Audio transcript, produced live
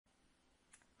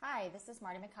Hi, this is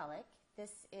Marti McCulloch.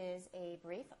 This is a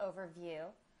brief overview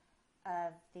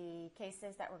of the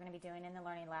cases that we're going to be doing in the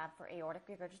Learning Lab for Aortic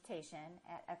Regurgitation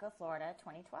at Echo, Florida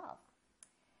 2012.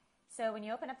 So when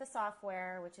you open up the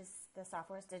software, which is the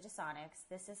software is Digisonics,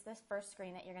 this is the first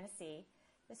screen that you're going to see.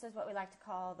 This is what we like to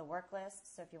call the work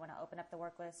list. So if you want to open up the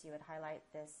work list, you would highlight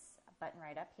this button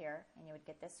right up here, and you would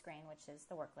get this screen, which is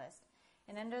the work list.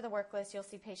 And under the work list, you'll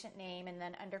see patient name, and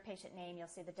then under patient name, you'll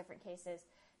see the different cases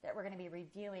that we're going to be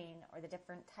reviewing, or the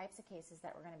different types of cases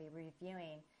that we're going to be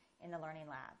reviewing in the Learning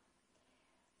Lab.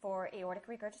 For aortic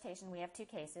regurgitation, we have two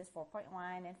cases, 4.1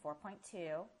 and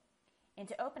 4.2. And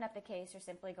to open up the case, you're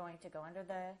simply going to go under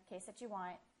the case that you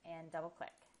want and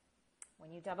double-click.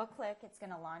 When you double-click, it's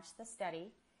going to launch the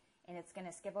study, and it's going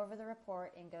to skip over the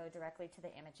report and go directly to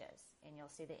the images, and you'll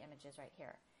see the images right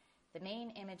here. The main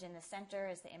image in the center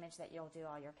is the image that you'll do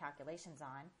all your calculations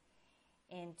on.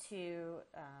 And to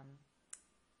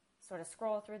sort of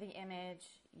scroll through the image,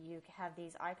 you have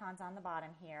these icons on the bottom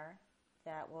here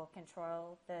that will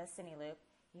control the cine loop.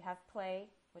 You have play,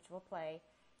 which will play.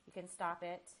 You can stop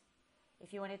it.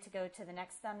 If you wanted to go to the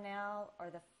next thumbnail or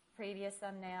the previous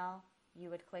thumbnail, you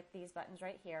would click these buttons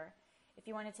right here. If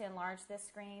you wanted to enlarge this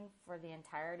screen for the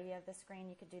entirety of the screen,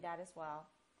 you could do that as well.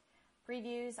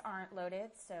 Previews aren't loaded,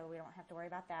 so we don't have to worry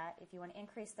about that. If you want to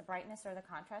increase the brightness or the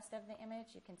contrast of the image,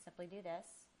 you can simply do this.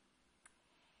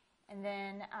 And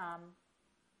then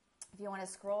if you want to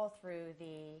scroll through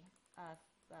the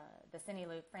cine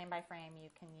loop frame by frame, you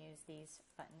can use these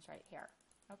buttons right here.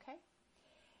 Okay.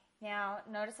 Now,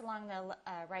 notice along the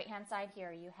right-hand side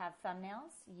here, you have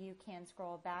thumbnails. You can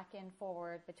scroll back and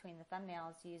forward between the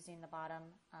thumbnails using the bottom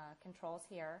controls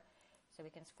here. So we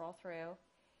can scroll through.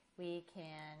 We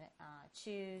can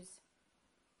choose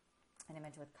an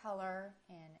image with color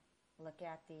and look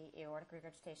at the aortic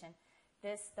regurgitation.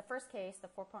 The first case, the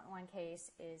 4.1 case,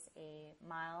 is a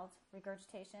mild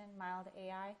regurgitation, mild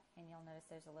AI, and you'll notice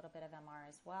there's a little bit of MR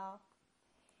as well.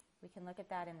 We can look at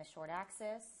that in the short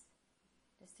axis,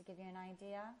 just to give you an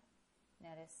idea.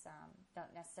 Notice,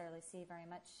 don't necessarily see very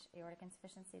much aortic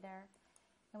insufficiency there.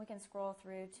 And we can scroll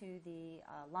through to the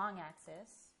long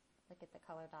axis, look at the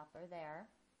color Doppler there.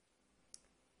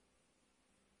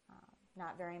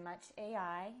 Not very much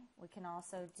AI. We can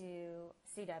also do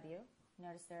CW.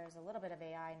 Notice there's a little bit of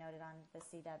AI noted on the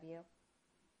CW.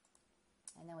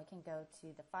 And then we can go to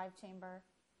the 5-chamber.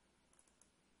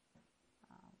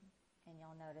 And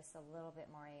you'll notice a little bit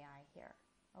more AI here.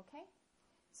 Okay?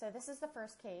 So this is the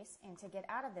first case. And to get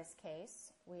out of this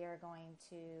case, we are going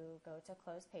to go to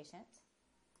Close Patient.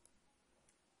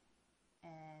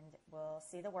 And we'll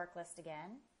see the work list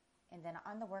again. And then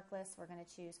on the work list, we're going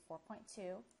to choose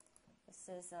 4.2.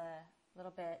 This is a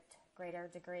little bit greater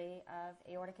degree of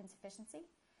aortic insufficiency.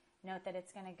 Note that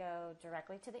it's going to go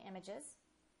directly to the images.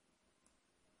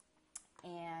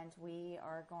 And we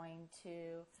are going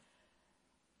to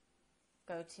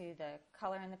go to the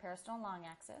color in the peristome long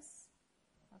axis.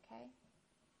 Okay.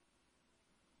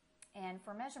 And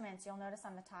for measurements, you'll notice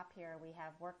on the top here we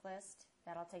have work list.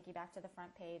 That'll take you back to the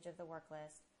front page of the work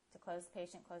list. To close the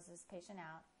patient, closes the patient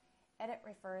out. Edit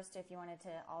refers to if you wanted to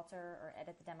alter or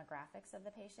edit the demographics of the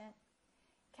patient.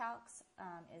 Calcs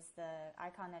is the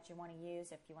icon that you want to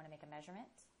use if you want to make a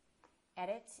measurement.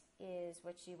 Edit is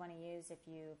what you want to use if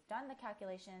you've done the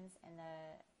calculations and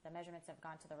the measurements have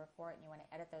gone to the report and you want to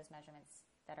edit those measurements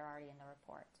that are already in the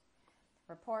report.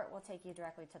 Report will take you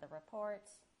directly to the report,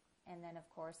 and then of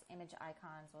course image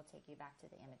icons will take you back to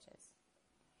the images.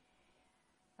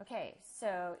 Okay,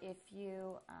 so if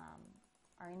you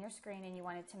are in your screen and you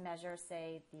wanted to measure,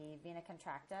 say, the vena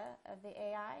contracta of the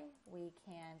AI, we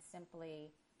can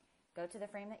simply go to the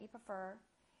frame that you prefer.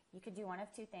 You could do one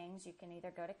of two things. You can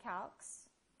either go to Calcs,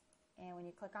 and when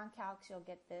you click on Calcs, you'll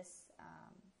get this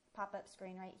pop-up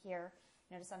screen right here.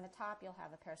 Notice on the top, you'll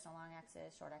have a peristome long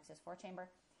axis, short axis, 4-chamber.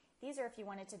 These are if you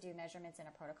wanted to do measurements in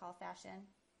a protocol fashion.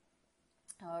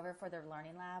 However, for the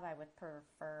Learning Lab, I would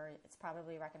prefer, it's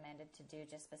probably recommended to do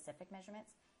just specific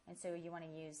measurements. And so you want to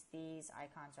use these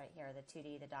icons right here, the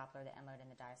 2D, the Doppler, the M-mode, and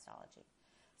the diastology.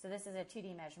 So this is a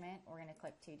 2D measurement. We're going to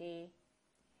click 2D.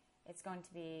 It's going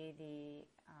to be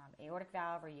the aortic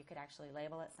valve, or you could actually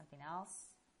label it something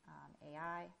else,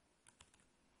 AI.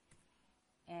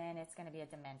 And it's going to be a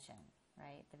dimension,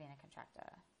 right, the vena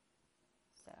contracta.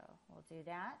 So we'll do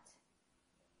that.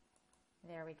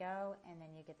 There we go, and then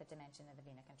you get the dimension of the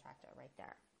vena contracta right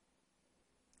there.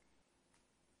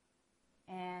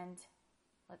 And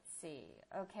let's see.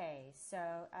 Okay, so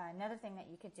another thing that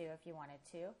you could do if you wanted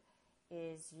to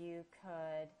is you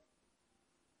could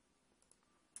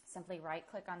simply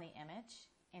right-click on the image,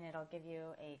 and it'll give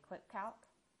you a quick calc.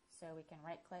 So we can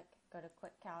right-click, go to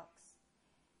Quick Calcs,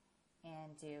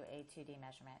 and do a 2D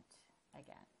measurement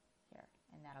again here,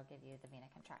 and that'll give you the vena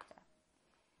contracta.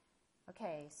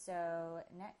 Okay, so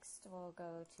next we'll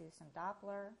go to some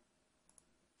Doppler.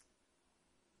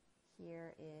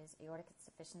 Here is aortic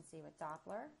insufficiency with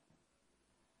Doppler.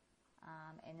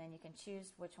 And then you can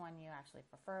choose which one you actually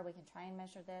prefer. We can try and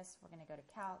measure this. We're going to go to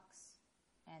calcs,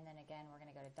 and then again we're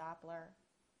going to go to Doppler,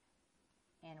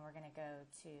 and we're going to go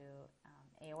to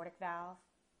aortic valve.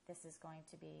 This is going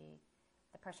to be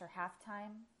the pressure half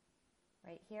time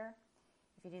right here.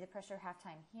 If you do the pressure half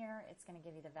time here, it's going to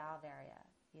give you the valve area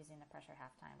using the pressure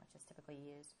half time, which is typically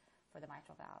used for the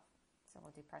mitral valve. So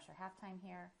we'll do pressure half time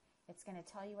here. It's going to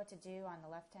tell you what to do on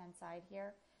the left-hand side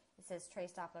here. It says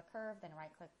trace Doppler curve, then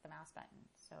right-click the mouse button.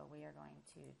 So we are going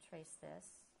to trace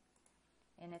this.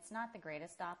 And it's not the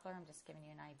greatest Doppler. I'm just giving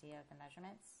you an idea of the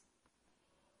measurements.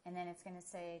 And then it's going to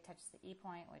say touch the E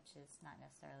point, which is not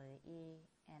necessarily the E,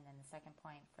 and then the second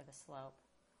point for the slope,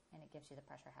 and it gives you the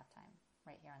pressure half time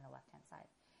right here on the left-hand side.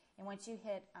 And once you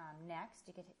hit next,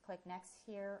 you can click next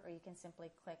here, or you can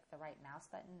simply click the right mouse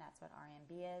button. That's what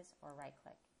RMB is, or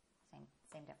right-click.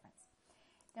 Same difference.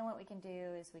 Then what we can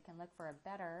do is we can look for a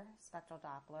better spectral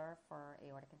Doppler for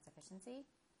aortic insufficiency.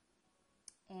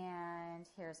 And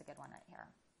here's a good one right here.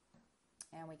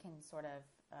 And we can sort of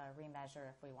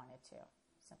remeasure if we wanted to.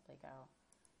 Simply go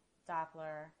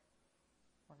Doppler,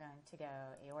 we're going to go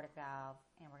aortic valve,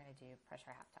 and we're going to do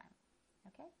pressure half time.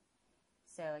 Okay?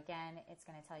 So again, it's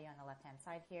going to tell you on the left-hand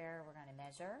side here, we're going to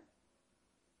measure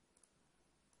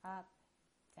up,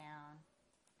 down,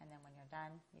 and then when you're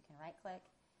done, you can right-click.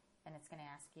 Then it's going to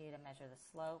ask you to measure the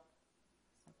slope.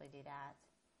 Simply do that,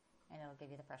 and it'll give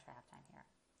you the pressure half time here.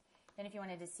 Then if you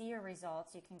wanted to see your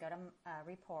results, you can go to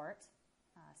report.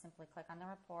 Simply click on the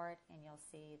report, and you'll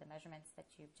see the measurements that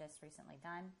you've just recently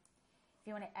done. If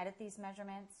you want to edit these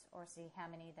measurements or see how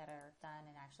many that are done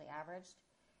and actually averaged,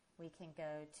 we can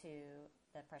go to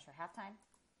the pressure half time.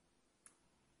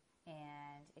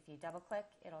 And if you double click,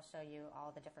 it'll show you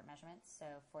all the different measurements. So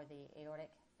for the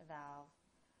aortic valve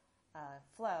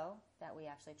flow that we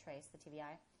actually trace, the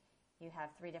TVI, you have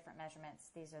 3 different measurements.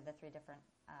 These are the 3 different,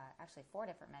 actually 4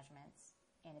 different measurements.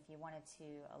 And if you wanted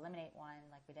to eliminate one,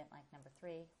 like we didn't like number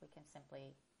 3, we can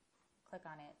simply click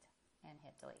on it and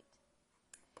hit delete.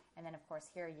 And then of course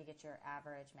here you get your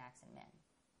average, max, and min.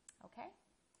 Okay?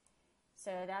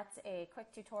 So that's a quick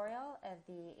tutorial of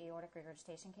the aortic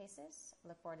regurgitation cases.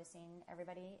 Look forward to seeing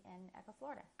everybody in Echo,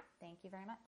 Florida. Thank you very much.